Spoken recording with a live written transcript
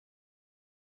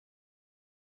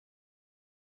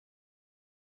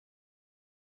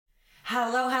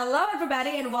Hello,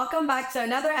 everybody, and welcome back to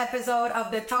another episode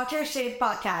of the Talk Your Shit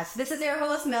podcast. This is your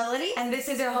host, Melody, and this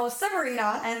is your host,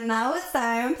 Sabrina, and now it's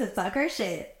time to talk our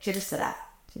shit. Cheers to that.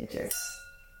 Cheers.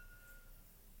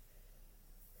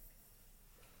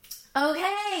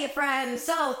 Okay, friends,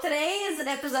 so today's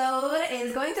episode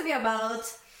is going to be about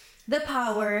the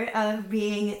power of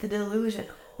being delusional.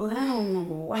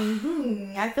 Wow.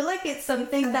 I feel like it's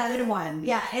something that it's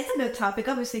a good topic,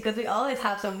 obviously, because we always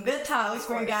have some good topics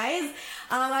for you guys.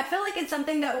 I feel like it's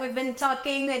something that we've been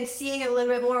talking and seeing a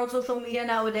little bit more on social media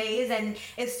nowadays, and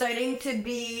it's starting to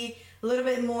be a little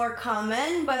bit more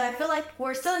common, but I feel like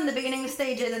we're still in the beginning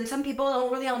stages, and some people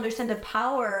don't really understand the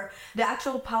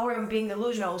actual power of being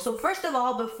delusional. So first of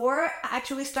all, before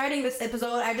actually starting this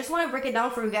episode, I just want to break it down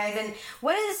for you guys. And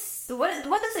what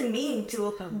does it mean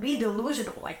to be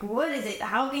delusional? Like, what is it?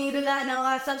 How can you do that and all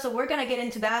that stuff? So we're gonna get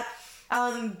into that.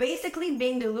 Basically,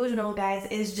 being delusional, guys,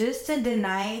 is just to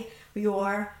deny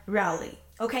your reality.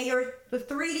 Okay, the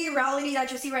 3D reality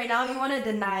that you see right now, you want to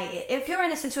deny it. If you're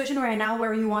in a situation right now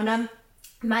where you want to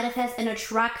manifest and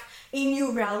attract a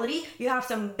new reality, you have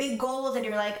some big goals and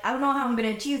you're like, I don't know how I'm going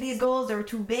to achieve these goals, they're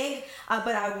too big,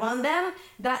 but I want them.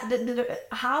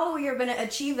 How you're going to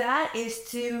achieve that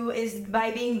is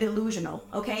by being delusional,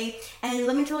 okay? And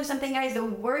let me tell you something, guys, the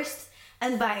worst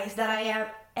advice that I have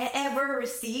ever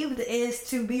received is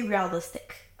to be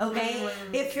realistic. Okay,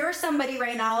 if you're somebody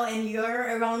right now and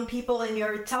you're around people and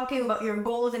you're talking about your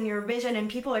goals and your vision and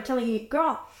people are telling you,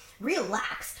 girl,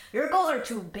 relax, your goals are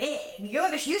too big,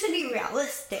 you should be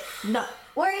realistic. No,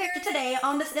 we're here today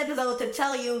on this episode to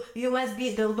tell you you must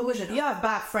be delusional. You have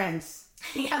bad friends.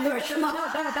 Yeah, that's gonna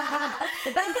talk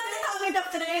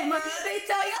today. They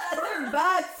tell you we're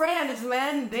bad friends,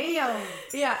 man. Damn.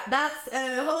 Yeah, that's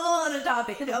a whole other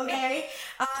topic. Okay,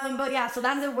 but yeah, so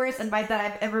that's the worst advice that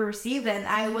I've ever received, and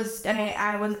I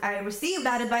received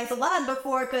that advice a lot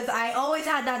before because I always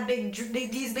had that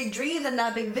these big dreams and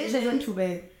that big vision. Isn't too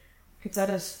big. It's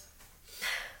at us.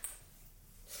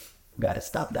 Gotta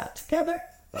stop that together.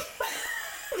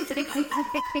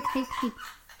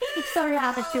 Sorry, I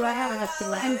have to.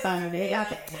 I'm fine with it.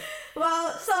 Okay.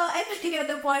 Well, so I think you get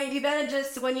the point. You gotta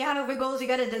just, when you have big goals, you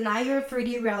gotta deny your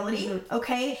 3D reality,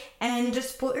 okay? And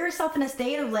just put yourself in a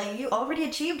state of like, you already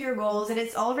achieved your goals and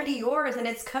it's already yours and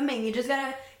it's coming. You just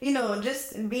gotta,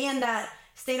 just be in that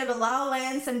state of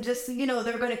allowance and just,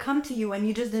 they're going to come to you, and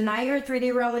you just deny your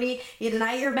 3D reality, you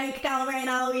deny your bank account right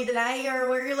now, you deny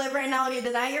where you live right now, you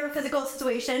deny your physical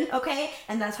situation, okay?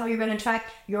 And that's how you're going to track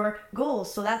your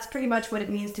goals. So that's pretty much what it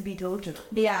means to be delusional.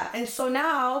 Yeah, and so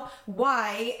now,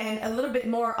 why, and a little bit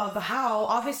more of how,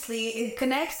 obviously, it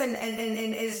connects and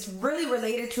is really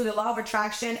related to the law of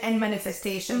attraction and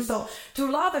manifestation. Mm-hmm. So,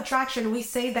 through law of attraction, we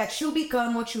say that you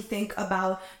become what you think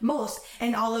about most,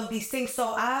 and all of these things.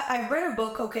 So, I read a book,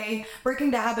 okay, Breaking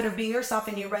the Habit of Being Yourself,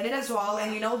 and you read it as well,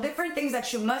 and different things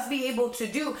that you must be able to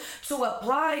do to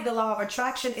apply the law of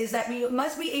attraction is that you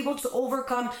must be able to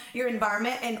overcome your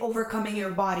environment and overcoming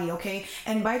your body, okay?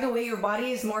 And by the way, your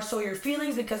body is more so your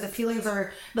feelings, because the feelings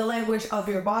are the language of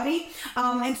your body.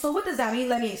 And so what does that mean?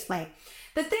 Let me explain.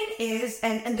 The thing is,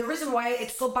 and the reason why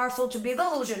it's so powerful to be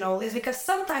delusional is because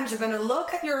sometimes you're going to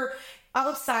look at your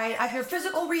outside, at your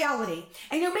physical reality,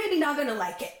 and you're maybe not going to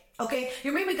like it. Okay,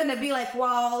 you're maybe gonna be like,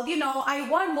 well, I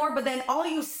want more, but then all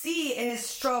you see is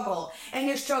struggle, and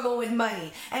you struggle with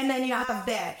money, and then you have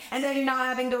debt, and then you're not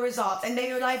having the results, and then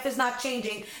your life is not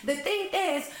changing. The thing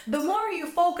is, the more you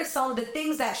focus on the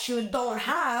things that you don't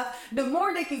have, the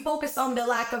more that you focus on the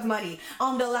lack of money,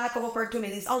 on the lack of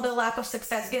opportunities, on the lack of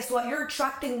success. Guess what? You're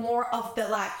attracting more of the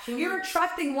lack. You're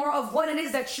attracting more of what it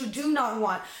is that you do not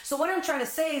want. So what I'm trying to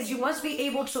say is you must be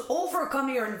able to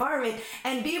overcome your environment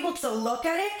and be able to look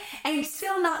at it and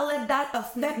still not let that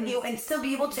affect you and still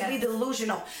be able to be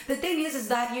delusional. The thing is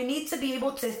that you need to be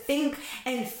able to think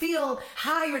and feel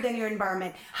higher than your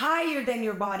environment, higher than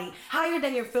your body, higher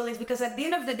than your feelings, because at the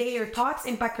end of the day, your thoughts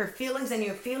impact your feelings and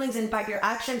your feelings impact your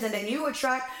actions, and then you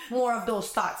attract more of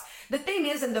those thoughts. The thing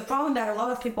is, and the problem that a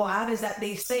lot of people have, is that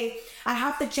they say, I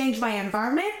have to change my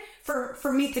environment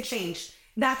for me to change.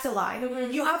 That's a lie.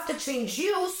 Mm-hmm. You have to change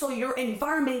you so your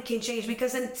environment can change,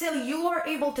 because until you are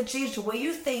able to change the way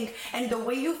you think and the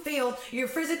way you feel, your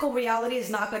physical reality is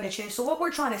not going to change. So what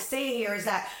we're trying to say here is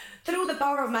that through the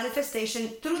power of manifestation,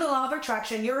 through the law of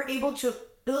attraction, you're able to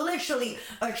literally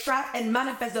attract and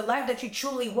manifest the life that you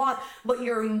truly want, but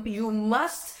you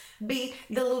must be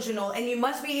delusional, and you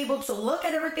must be able to look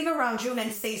at everything around you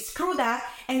and say screw that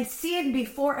and see it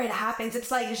before it happens.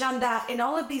 It's like Jeanne d'Arc and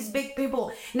all of these big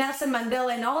people, Nelson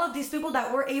Mandela and all of these people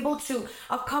that were able to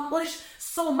accomplish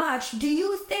so much. Do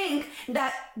you think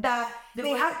that they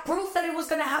had proof that it was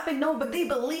going to happen? No, but they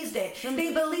believed it.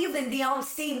 They believed in the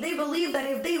unseen. They believed that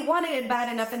if they wanted it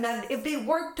bad enough and that if they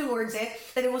worked towards it,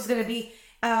 that it was going to be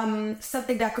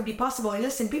something that could be possible. And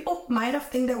listen, people might have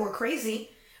think that we're crazy,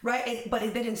 right? But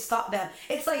it didn't stop them.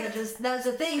 It's like that's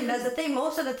the thing.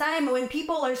 Most of the time, when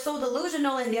people are so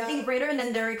delusional and they think greater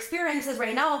than their experiences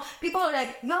right now, people are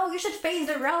like, no, you should face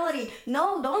the reality.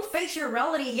 No, don't face your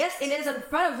reality. Yes, it is in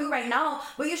front of you right now,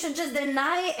 but you should just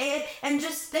deny it and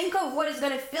just think of what it's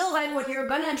going to feel like when you're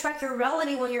going to attract your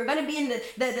reality, when you're going to be in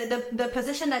the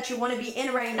position that you want to be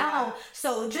in right now.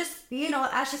 So just,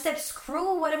 as she said,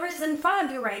 screw whatever is in front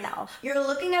of you right now. You're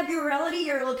looking at your reality,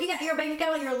 you're looking at your bank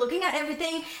account, you're looking at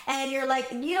everything, and you're like,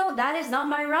 that is not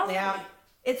my reality. Yeah.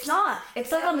 It's not.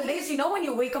 It's like on the days, when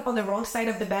you wake up on the wrong side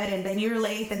of the bed and then you're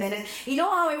late and then,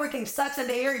 how everything sucks and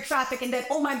then you're in traffic and then,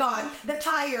 oh my God, the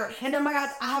tire, and oh my God,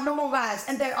 I have no more gas,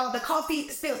 and then the coffee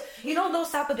spilled.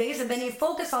 Those type of days, and then you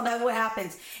focus on that, what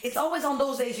happens? It's always on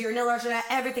those days you're in a rush and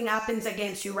everything happens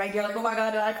against you, right? You're like, oh my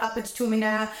God, that happens to me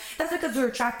now. That's because you're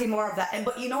attracting more of that.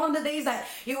 But on the days that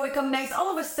you wake up next, all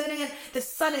of a sudden the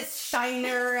sun is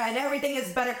shinier and everything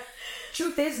is better.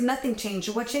 Truth is, nothing changed.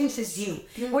 What changed is you.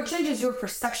 What changes your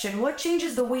perception? What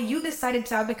changes the way you decided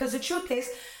to have? Because the truth is,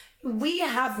 we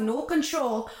have no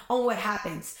control on what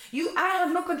happens. I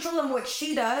have no control on what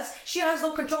she does. She has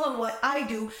no control on what I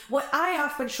do. What I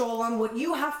have control on, what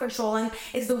you have control on,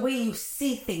 is the way you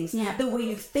see things, the way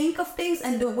you think of things,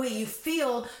 and the way you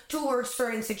feel towards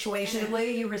certain situations. The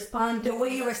way you respond to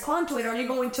it. Are you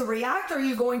going to react? Or are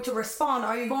you going to respond?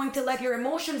 Are you going to let your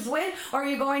emotions win? Or are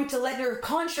you going to let your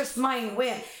conscious mind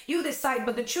win? You decide.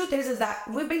 But the truth is that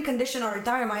we've been conditioned our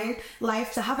entire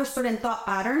life to have a certain thought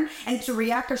pattern and to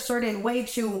react a certain way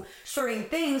to certain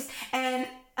things. And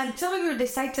until you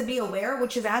decide to be aware,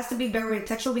 which has to be very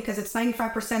intentional, because it's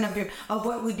 95% of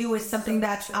what we do is something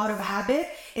that's out of habit.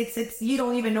 It's you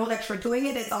don't even know that you're doing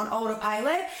it. It's on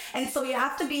autopilot. And so you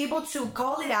have to be able to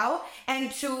call it out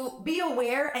and to be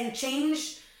aware and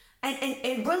change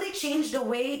and really change the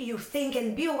way you think,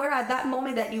 and be aware at that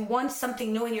moment that you want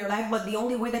something new in your life. But the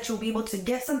only way that you'll be able to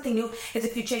get something new is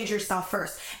if you change yourself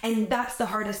first. And that's the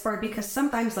hardest part, because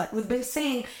sometimes, like we've been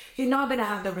saying, you're not going to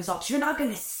have the results. You're not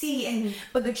going to see.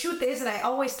 But the truth is, and I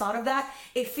always thought of that,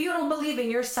 if you don't believe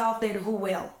in yourself, then who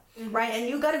will? Right? And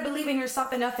you got to believe in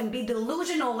yourself enough and be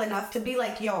delusional enough to be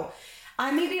like, yo,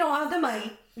 I maybe don't have the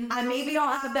money. I maybe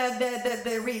don't have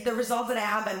the results that I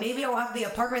have. I maybe don't have the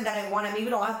apartment that I want. I maybe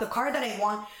don't have the car that I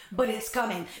want, but it's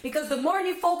coming. Because the more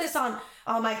you focus on,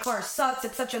 oh, my car sucks,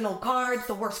 it's such an old car, it's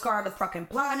the worst car on the fucking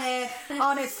planet.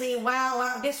 Honestly,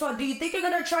 wow, guess what? Do you think you're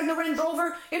going to attract the Range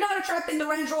Rover? You're not attracting the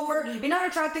Range Rover. You're not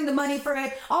attracting the money for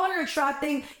it. All you're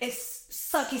attracting is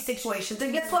sucky situations.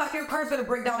 And guess what? Your car's going to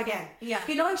break down again. Yeah.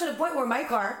 And to the point where my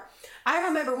car, I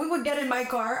remember we would get in my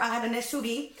car, I had an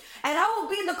SUV, and I would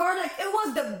be in the car like it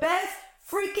was the best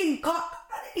freaking car.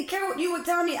 I didn't care what you would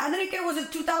tell me. I didn't care, was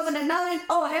it 2009?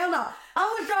 Oh, hell no.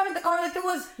 I was driving the car like it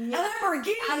was a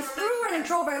Lamborghini. I threw it in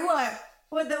Trover. What?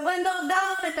 With the windows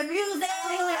down and the music,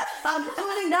 I'm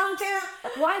cooling downtown.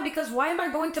 Why? Because why am I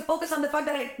going to focus on the fact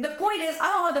that the point is, I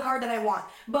don't have the car that I want,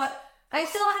 but I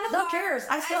still have the car. Who cares?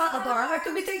 I still have the car. I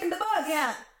could be taking the bus.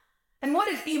 Yeah. And what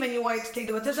if even you wanted to take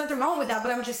the bus? There's nothing wrong with that,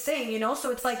 but I'm just saying, so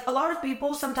it's like a lot of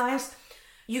people sometimes,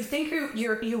 you think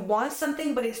you want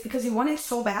something, but it's because you want it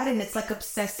so bad and it's like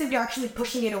obsessive. You're actually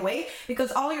pushing it away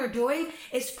because all you're doing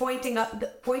is pointing out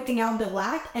the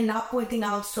lack and not pointing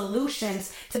out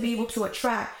solutions to be able to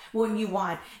attract what you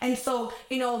want. And so,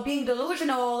 being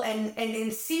delusional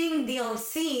and seeing the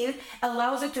unseen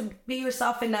allows you to be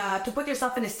yourself to put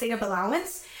yourself in a state of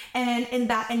allowance. And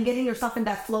getting yourself in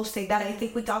that flow state that I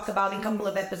think we talked about in a couple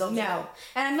of episodes ago.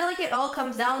 And I feel like it all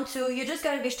comes down to, you just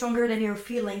gotta be stronger than your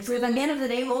feelings. Because at the end of the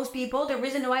day, most people, the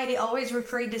reason why they always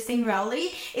refer the same reality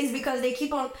is because they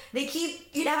keep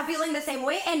feeling the same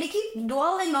way, and they keep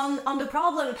dwelling on the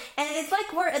problem. And it's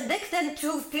like we're addicted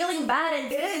to feeling bad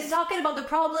and talking about the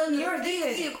problem. You're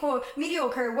addicted.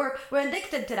 Mediocre. We're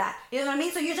addicted to that. You know what I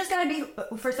mean? So you just gotta be,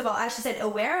 first of all, as she said,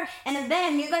 aware, and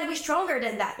then you gotta be stronger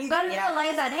than that. You gotta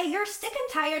realize that, hey, you're sick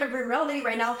and tired of your reality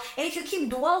right now. And if you keep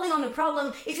dwelling on the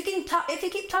problem, if you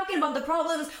keep talking about the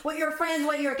problems with your friends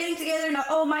when you're getting together, now,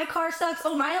 oh, my car sucks,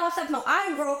 oh, my house sucks, no,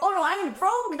 I'm broke, oh no, I'm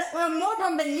broke, I'm more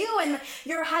broke than you, and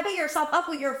you're hyping yourself up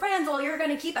with your friends, well, you're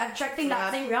gonna keep attracting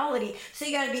that same reality. So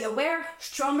you gotta be aware,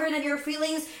 stronger than your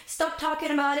feelings, stop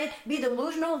talking about it, be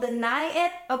delusional, deny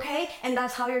it, okay? And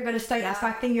that's how you're gonna start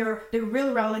attracting the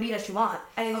real reality that you want.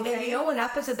 And you know what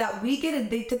happens is that we get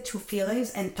addicted to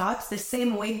feelings and thoughts the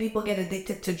same way people get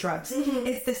addicted to drugs.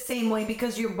 It's the same way,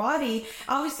 because your body,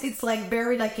 obviously, it's like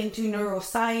very like into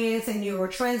neuroscience and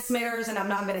neurotransmitters, and I'm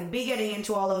not going to be getting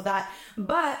into all of that.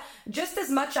 But just as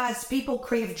much as people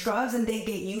crave drugs and they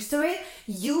get used to it,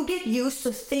 you get used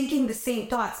to thinking the same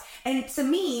thoughts. And to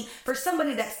me, for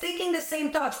somebody that's thinking the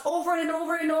same thoughts over and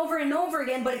over and over and over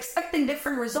again, but expecting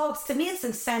different results, to me, it's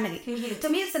insanity. To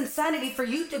me, it's insanity for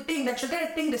you to think that you're going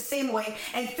to think the same way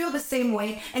and feel the same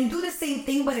way and do the same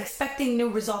thing, but expecting new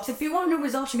results. If you want new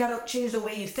results, you got to change the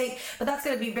way you think. But that's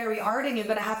going to be very hard, and you're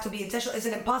going to have to be intentional. Is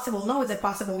it impossible? No. Is it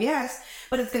possible? Yes.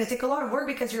 But it's going to take a lot of work,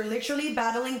 because you're literally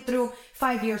battling through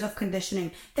 5 years of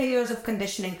conditioning, 10 years of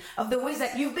conditioning, of the ways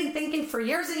that you've been thinking for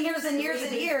years and years and years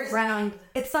and years. Round.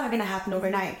 It's not going to happen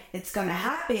overnight. It's going to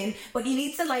happen, but you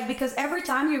need to because every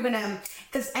time you're going to,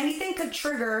 because anything could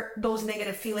trigger those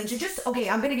negative feelings. Okay,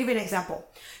 I'm going to give you an example.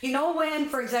 You know, when,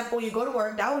 for example, you go to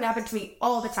work, that would happen to me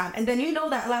all the time. And then you know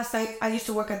that last night I used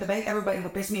to work at the bank, everybody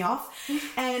would piss me off.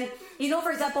 And you know,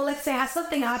 for example, let's say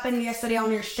something happened yesterday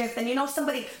on your shift, and you know,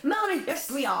 Melanie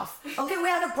pissed me off. Okay, we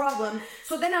had a problem.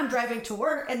 So then I'm driving to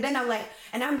work, and then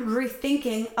I'm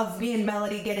rethinking of me and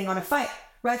Melody getting on a fight.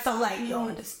 Right? So I'm like,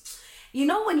 you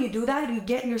know, when you do that, you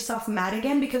get yourself mad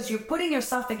again, because you're putting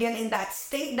yourself again in that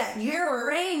state that your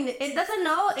brain, it doesn't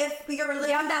know if you're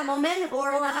really on that moment or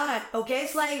not. Okay,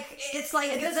 it's like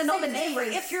it doesn't know the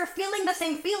difference. If you're feeling the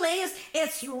same feelings,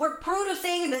 we're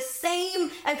producing the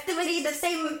same activity, the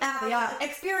same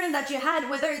experience that you had,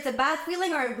 whether it's a bad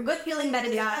feeling or a good feeling that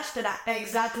is attached to that.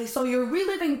 Exactly. So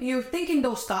you're thinking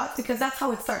those thoughts, because that's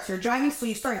how it starts. You're driving, so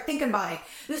you start thinking about it.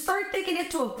 You start thinking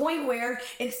it to a point where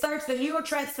it starts, the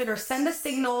neurotransmitter send a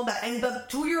signal that ends up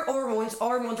to your hormones.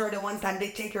 Hormones are the ones that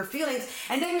dictate your feelings,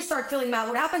 and then you start feeling mad.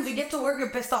 What happens? You get to work,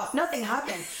 you're pissed off. Nothing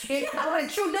happened.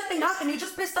 Nothing happened. You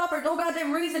just pissed off for no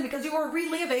goddamn reason, because you were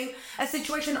reliving a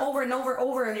situation over and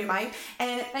over in your mind.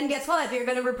 And guess what? You're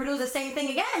gonna reproduce the same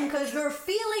thing again, because you're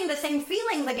feeling the same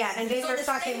feelings again. And then you're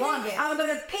talking wrong again. I'm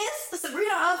gonna piss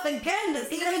Sabrina off again.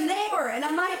 This even neighbor, and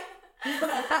I'm like, I'm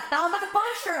about to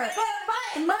punch her.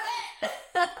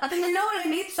 I think you know what I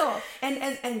mean. So,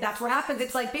 and that's what happens.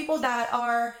 It's like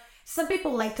some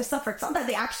people like to suffer. It's not that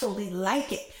they actually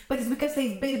like it, but it's because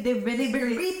they've been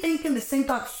rethinking the same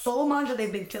thought so much that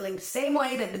they've been feeling the same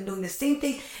way. They've been doing the same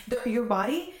thing. Your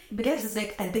body, because it's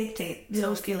like addicted to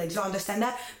those feelings. You understand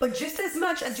that? But just as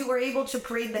much as you were able to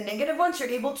create the negative ones, you're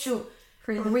able to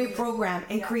reprogram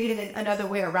and create it another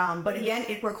way around. But again,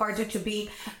 it requires you to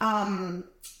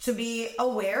be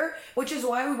aware, which is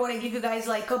why we want to give you guys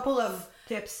like a couple of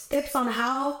tips on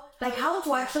how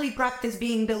to actually practice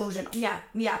being delusional. Yeah.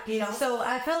 You know, so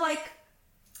I feel like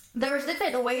there's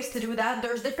different ways to do that.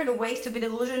 There's different ways to be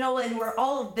delusional, and we're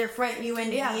all different human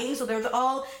beings. So there's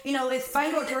all, you know, it's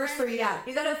find what works for you. Yeah.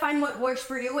 You gotta find what works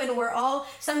for you, and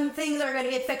some things are gonna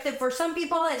be effective for some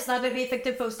people. It's not gonna be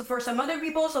effective for some other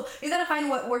people. So you gotta find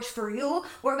what works for you.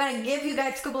 We're gonna give you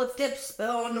guys a couple of tips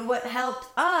on what helped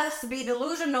us be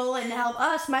delusional and help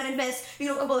us manifest, you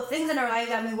know, a couple of things in our life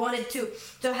that we wanted to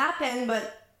happen.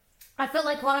 But I feel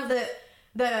like one of the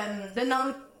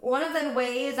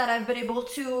ways that I've been able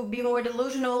to be more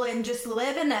delusional and just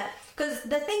live in that, because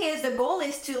the thing is, the goal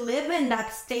is to live in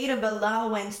that state of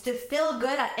allowance, to feel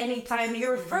good at any time.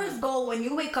 Your first goal when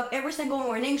you wake up every single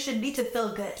morning should be to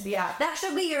feel good. Yeah. That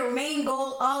should be your main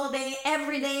goal all day,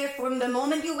 every day, from the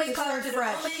moment you wake up to the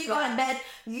moment you go to bed.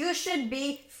 You should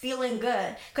be feeling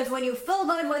good, because when you feel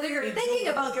good, whether you're thinking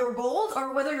about your goals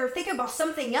or whether you're thinking about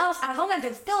something else, as long as you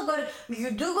feel good,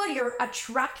 you do good, you're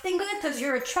attracting good, because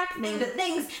you're attracting the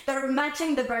things that are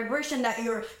matching the vibration that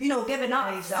you're, you know, giving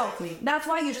off. Exactly. So that's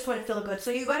why you just want to feel good.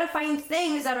 So you gotta find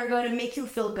things that are going to make you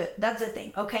feel good. That's the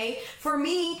thing. Okay, for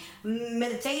me,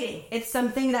 meditating, it's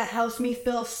something that helps me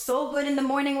feel so good in the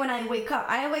morning. When I wake up,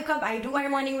 I do my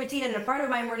morning routine, and a part of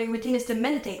my morning routine is to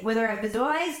meditate. Whether I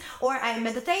visualize or I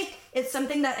meditate, it's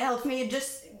something that helps me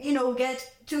just, you know, get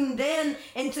tuned in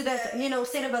into the, you know,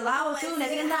 state of allowance, and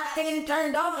then that thing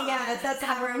turned off again. That's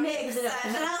how we're mixing it.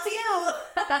 And I'll see you.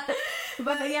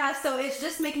 But yeah, so it's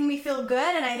just making me feel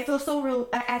good, and I feel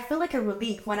I feel like a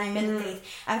relief when I meditate.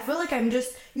 I feel like I'm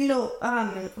just, you know,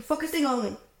 focusing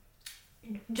on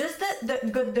just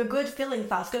the good feeling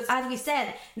thoughts, because as we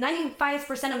said,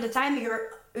 95% of the time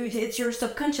it's your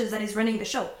subconscious that is running the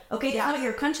show. Okay, it's not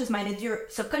your conscious mind, it's your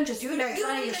subconscious. You're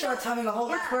running the show. It's having a whole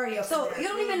aquarium. So you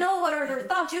don't even know what are your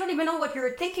thoughts. You don't even know what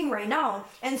you're thinking right now.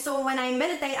 And so when I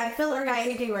meditate, I feel like I'm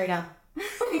thinking right now.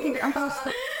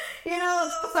 You know,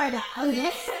 upside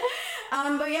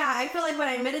down. But yeah, I feel like when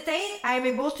I meditate, I'm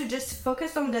able to just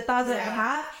focus on the thoughts that I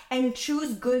have and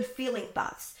choose good feeling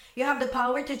thoughts. You have the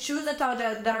power to choose the thoughts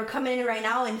that are coming in right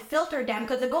now and filter them,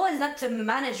 because the goal is not to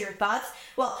manage your thoughts.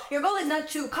 Well, your goal is not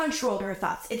to control your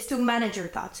thoughts. It's to manage your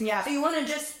thoughts. Yeah. So you want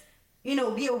to just,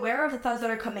 be aware of the thoughts that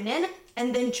are coming in,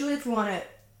 and then choose if you want to,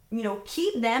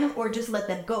 keep them or just let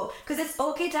them go. Because it's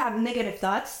okay to have negative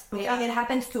thoughts. Yeah. It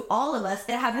happens to all of us.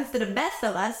 It happens to the best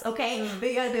of us, okay? But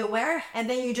you gotta be aware, and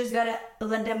then you just gotta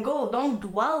let them go. Don't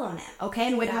dwell on them, okay?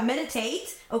 And when you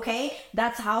meditate, okay,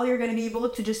 that's how you're gonna be able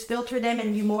to just filter them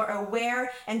and be more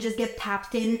aware and just get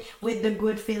tapped in with the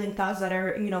good feeling thoughts that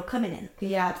are, coming in.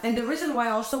 Yeah, and the reason why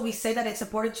also we say that it's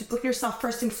important to put yourself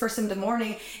first in the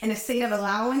morning in a state of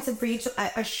allowance, and for you to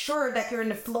assure that you're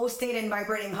in a flow state and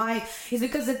vibrating high, is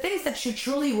because the things that you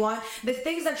truly want, the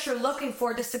things that you're looking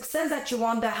for, the success that you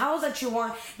want, the house that you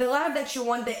want, the life that you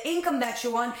want, the income that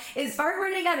you want, is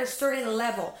vibrating at a certain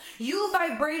level. You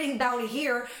vibrating down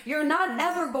here, you're not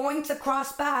ever going to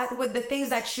cross path with the things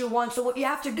that you want. So what you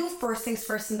have to do first things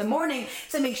first in the morning,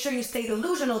 to make sure you stay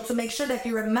delusional, to make sure that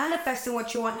you're manifesting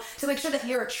what you want, to make sure that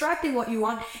you're attracting what you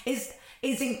want, is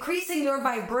increasing your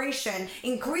vibration,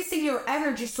 increasing your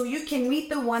energy, so you can meet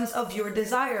the ones of your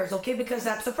desires, okay? Because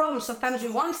that's the problem. Sometimes we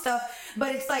want stuff,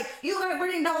 but it's like, you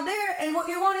vibrating down there, and what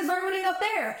you want is vibrating up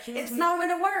there. Mm-hmm. It's not going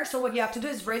to work. So what you have to do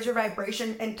is raise your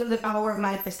vibration, and through the power of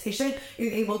manifestation,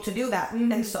 you're able to do that.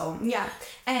 Mm-hmm. And so, yeah.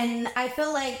 And I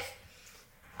feel like,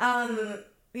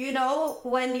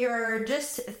 when you're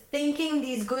just thinking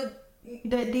these good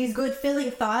feeling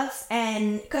thoughts,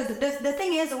 and because the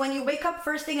thing is, when you wake up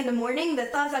first thing in the morning, the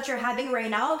thoughts that you're having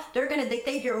right now, they're gonna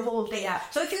dictate your whole day. Yeah.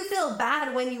 So if you feel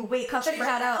bad when you wake up, you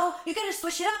gotta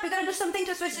switch it up. You gotta do something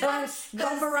to switch it up.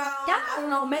 Jump around. Yeah, I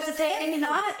don't know, meditate. And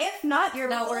if not,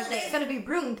 your whole day is gonna be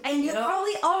ruined, and you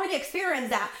probably already experienced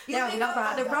that. You wake up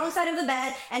on the wrong side of the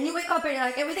bed, and you wake up and you're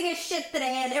like, everything is shit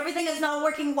today, and everything is not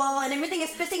working well, and everything is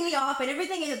pissing me off, and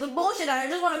everything is bullshit, and I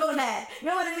just want to go to bed. You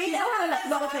know what I mean?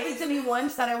 That's to me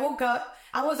once that I woke up.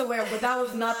 I was aware, but that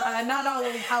was not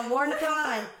always one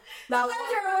time.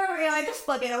 I just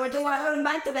plug it. I went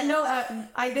back to bed. No,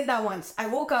 I did that once. I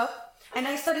woke up and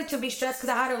I started to be stressed because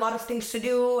I had a lot of things to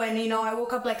do, and I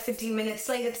woke up like 15 minutes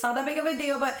late. It's not that big of a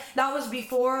deal, but that was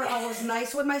before I was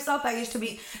nice with myself. I used to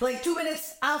be like 2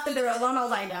 minutes after the alarm. I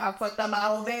was like, "I fucked up my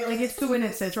whole day. Like, it's 2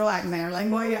 minutes. It's relax, man." Like,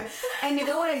 boy, yeah. And you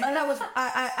know what I did?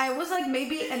 I was like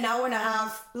maybe an hour and a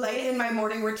half late in my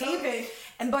morning routine,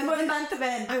 but I went back to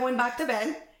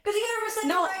bed. Because you gotta reset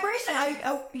your vibration.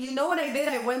 You know what I did?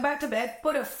 I went back to bed,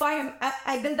 put a fire.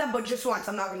 I did that, but just once.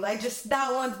 I'm not gonna lie, just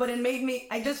that once. But it made me.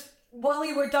 While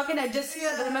you were talking, I just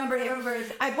remember.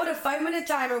 I put a 5-minute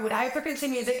timer with high frequency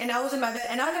music, and I was in my bed,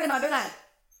 and I was in my bed like.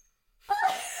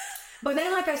 But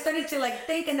then I started to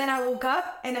think, and then I woke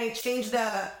up and I changed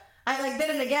I did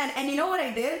it again, and you know what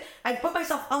I did? I put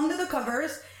myself under the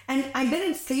covers. And I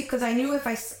didn't sleep because I knew if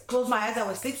I closed my eyes I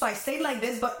would sleep. So I stayed like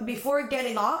this, but before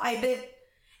getting off, I did,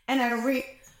 and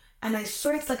I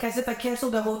swear it's like as if I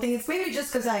canceled the whole thing. It's maybe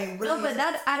just because I really... No, but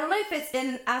I don't know if it's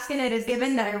in Asking It Is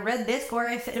Given that I read this, or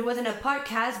if it wasn't a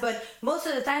podcast, but most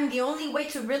of the time, the only way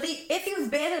to really... If you've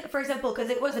been, for example,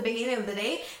 because it was the beginning of the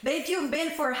day, but if you've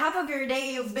been for half of your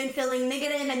day, you've been feeling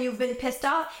negative and you've been pissed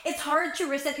off, it's hard to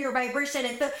reset your vibration.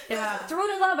 And through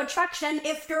the law of attraction,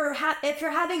 if you're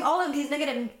having all of these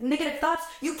negative thoughts,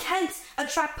 you can't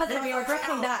attract positive. You're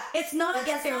attracting that. It's not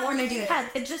against your warning. You can't.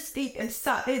 It's just...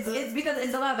 It's because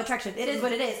it's the law of attraction. It is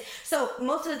what it is. So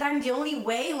most of the time, the only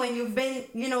way when you've been,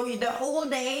 the whole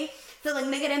day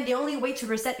feeling negative, the only way to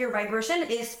reset your vibration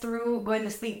is through going to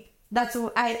sleep. That's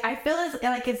what I feel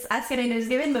like it's Asking It Is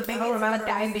Given, but maybe I don't remember what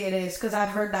time it is because I've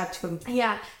heard that too.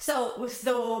 Yeah. So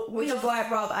which is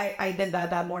why I did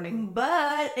that morning.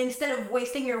 But instead of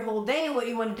wasting your whole day, what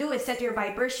you want to do is set your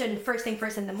vibration first thing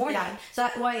first in the morning. Yeah. So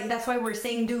that's why we're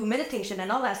saying do meditation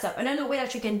and all that stuff. Another way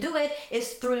that you can do it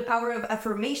is through the power of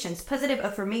affirmations, positive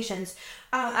affirmations.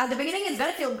 At the beginning, it's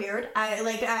gonna feel weird.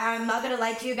 I'm not gonna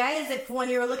lie to you guys. If when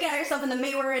you're looking at yourself in the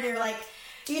mirror and you're like,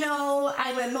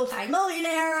 I'm a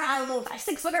multi-millionaire, I'm a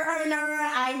multi-six-figure earner,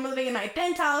 I'm living in my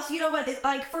penthouse,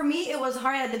 but for me, it was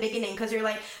hard at the beginning, because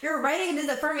you're writing this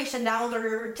affirmation down, or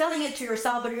you're telling it to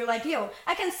yourself, or you're like,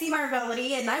 I can see my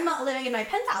reality, and I'm not living in my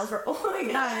penthouse for, oh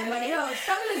my god,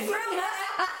 struggle is through, you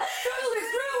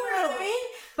know what I mean?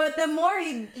 But the more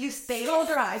you stay, Close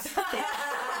your eyes.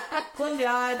 Close your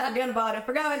eyes. Forget about it.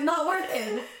 Forget it. Not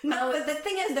working. No, but the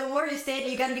thing is, the more you say it,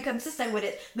 you gotta be consistent with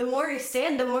it. The more you say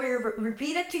it, the more you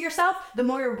repeat it to yourself, the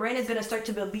more your brain is gonna start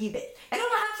to believe it. You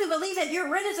don't have to believe it. Your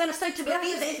brain is gonna start to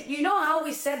believe it. You know how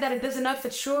we said that it doesn't know if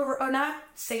it's true or not?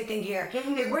 Same thing here.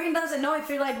 Your brain doesn't know if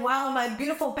you're like, wow, my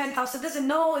beautiful penthouse. It doesn't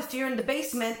know if you're in the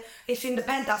basement, if you're in the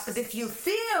penthouse. Because if you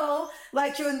feel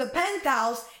like you're in the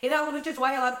penthouse, which is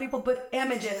why a lot of people put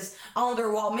images on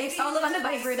their wall. Maybe all of them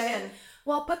vibrate in.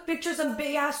 Well, put pictures of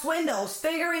big ass windows.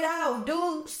 Figure it out.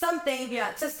 Do something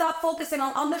to stop focusing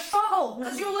on the struggle,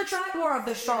 because you'll attract more of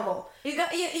the struggle. You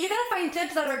gotta find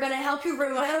tips that are gonna help you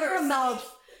remind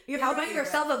yourself. You remind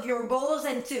yourself of your goals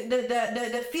and to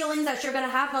the feelings that you're gonna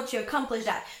have help you accomplish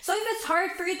that. So if it's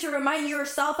hard for you to remind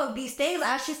yourself of these things,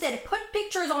 as she said, put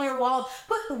pictures on your wall,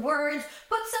 put words,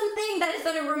 put something that is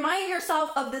gonna remind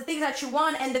yourself of the things that you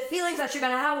want and the feelings that you're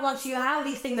gonna have once you have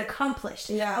these things accomplished.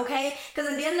 Yeah. Okay?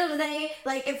 Because at the end of the day,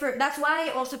 like that's why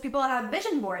also people have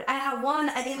vision board. I have one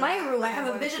in my room. I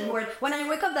have a vision board. When I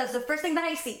wake up, that's the first thing that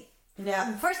I see.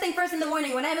 Yeah. First in the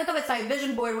morning, when I wake up, it's my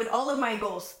vision board with all of my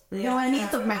goals. You know what I mean?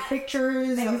 So my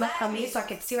pictures and stuff on me, so I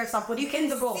can see myself. What do you can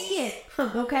see it?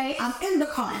 Okay, I'm in the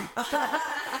car.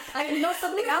 I know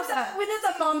something else. We did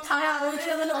a long time. I was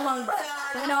chilling along,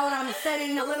 you know, and I'm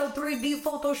setting a little 3D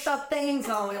Photoshop thing.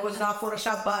 So it was not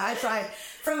Photoshop, but I tried.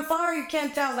 From far, you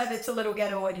can't tell that it's a little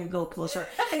ghetto when you go closer.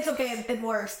 It's okay, it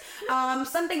works.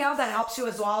 Something else that helps you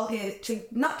as well is to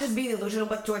not just be delusional,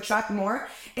 but to attract more,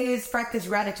 is practice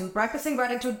gratitude. Practicing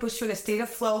gratitude puts you in a state of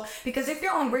flow, because if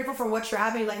you're ungrateful for what you're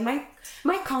having, like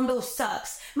my condo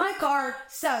sucks, my car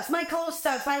sucks, my clothes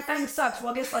sucks, my thing sucks.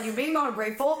 Well, guess what? You're being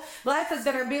ungrateful. Life is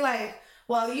gonna be like,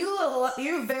 well,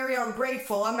 you're very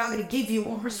ungrateful. I'm not going to give you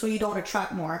more, so you don't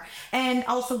attract more. And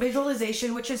also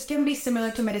visualization, which can be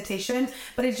similar to meditation,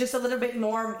 but it's just a little bit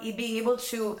more being able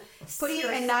to put you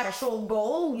in that actual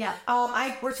goal. Yeah.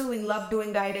 I personally love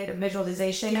doing guided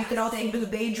visualization. You can also do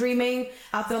daydreaming.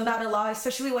 I've done that a lot,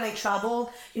 especially when I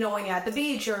travel. You know, when you're at the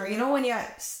beach, or when you're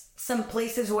at some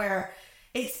places where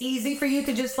it's easy for you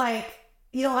to just like,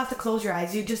 you don't have to close your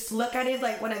eyes. You just look at it.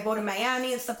 Like when I go to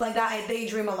Miami and stuff like that, I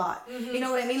daydream a lot. Mm-hmm. You know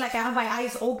what I mean? Like I have my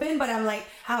eyes open, but I'm like,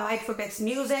 how I forget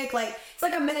music. Like it's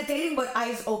like I'm meditating, but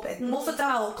eyes open. Mm-hmm. Most of the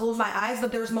time I'll close my eyes,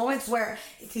 but there's moments where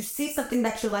if you see something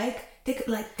that you like,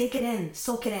 take it in,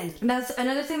 soak it in. And that's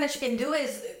another thing that you can do,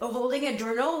 is holding a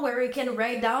journal where you can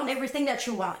write down everything that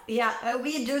you want. Yeah,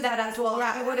 we do that as well.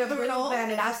 Yeah, with a journal,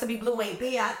 and it has to be blue ink.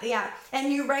 Yeah.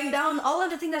 And you write down all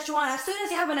of the things that you want. As soon as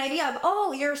you have an idea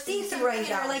of, you're seeing something, and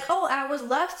you're like, I would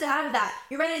love to have that.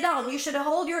 You write it down. You should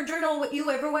hold your journal with you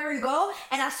everywhere you go.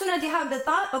 And as soon as you have the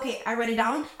thought, okay, I write it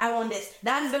down. I want this.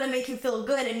 That is gonna make you feel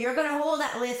good, and you're gonna hold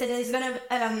that list, and it's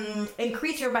gonna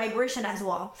increase your vibration as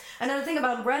well. Another thing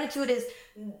about gratitude is,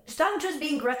 stop just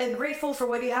being grateful for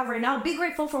what you have right now. Be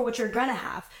grateful for what you're gonna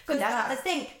have. Because that's the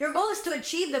thing. Your goal is to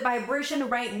achieve the vibration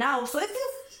right now. So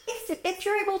if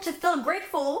you're able to feel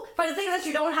grateful for the things that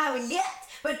you don't have yet,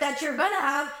 but that you're gonna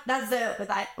have,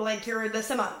 you're the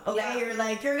sema. Okay,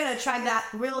 you're gonna try that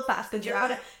real fast, because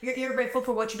you're grateful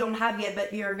for what you don't have yet,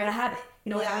 but you're gonna have it.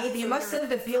 You know what I mean? You must have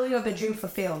the feeling of a dream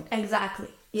fulfilled. Exactly.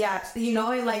 Yeah,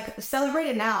 like celebrate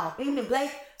it now.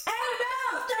 Like,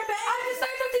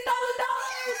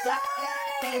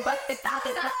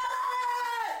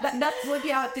 that's what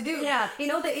you have to do. Yeah. You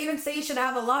know, they even say you should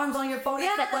have alarms on your phone.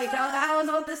 Yeah, I was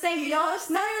about to say, it's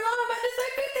not your alarm, but it's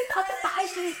like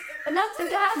 50,000. And that's to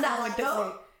have that one,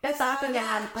 though. That's happened.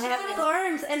 Yeah, I had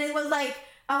alarms, and it was like,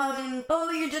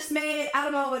 you just made, I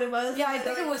don't know what it was. Yeah, I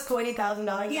think it was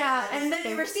 $20,000. Yeah, and then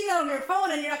you receive it on your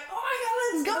phone, and you're like, oh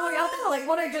my God, let's go. Like,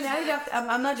 what I just did,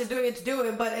 I'm not just doing it to do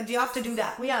it, but you have to do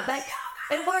that. Yeah. Like,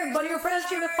 it works, but your friends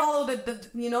should follow if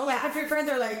your friends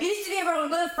are like, you need to be around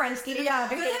good friends, Kitty. Yeah,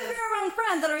 because if you're around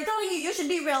friends that are telling you should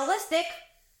be realistic.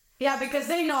 Yeah, because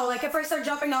they know, like, if I start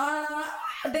jumping on,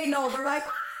 they know, they're like,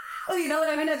 you know what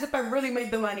I mean? As if I really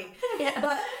made the money. Yeah.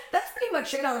 But that's pretty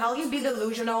much it on how you be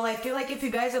delusional. I feel like if you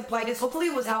guys apply this, hopefully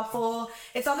it was helpful.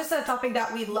 It's obviously a topic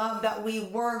that we love, that we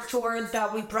work towards,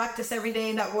 that we practice every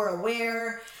day, that we're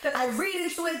aware. I read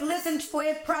into it, listen to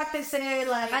it, practice it.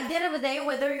 Like, at the end of the day,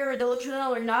 whether you're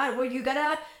delusional or not, what you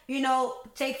gotta,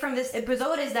 take from this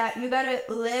episode is that you gotta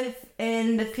live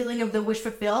in the feeling of the wish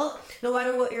fulfilled, no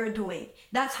matter what you're doing.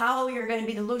 That's how you're gonna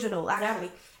be delusional,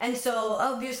 actually. And so,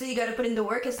 obviously, you gotta put in the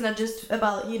work. It's not just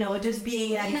about, just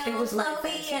being like, it was like,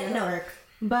 no.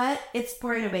 but it's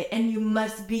part of it. And you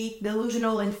must be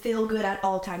delusional and feel good at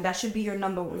all time. That should be your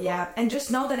number one. Yeah, and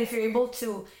just know that if you're able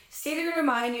to state it in your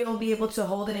mind, you'll be able to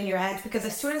hold it in your hands, because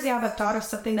as soon as you have a thought of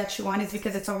something that you want, it's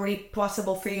because it's already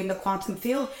possible for you in the quantum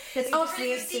field. It's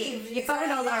already received. You found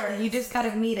it all out. You just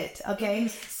gotta meet it, okay?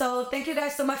 So thank you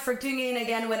guys so much for tuning in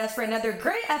again with us for another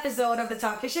great episode of the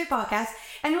Talk Your Shit podcast,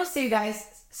 and we'll see you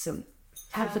guys soon.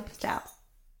 Have a ciao.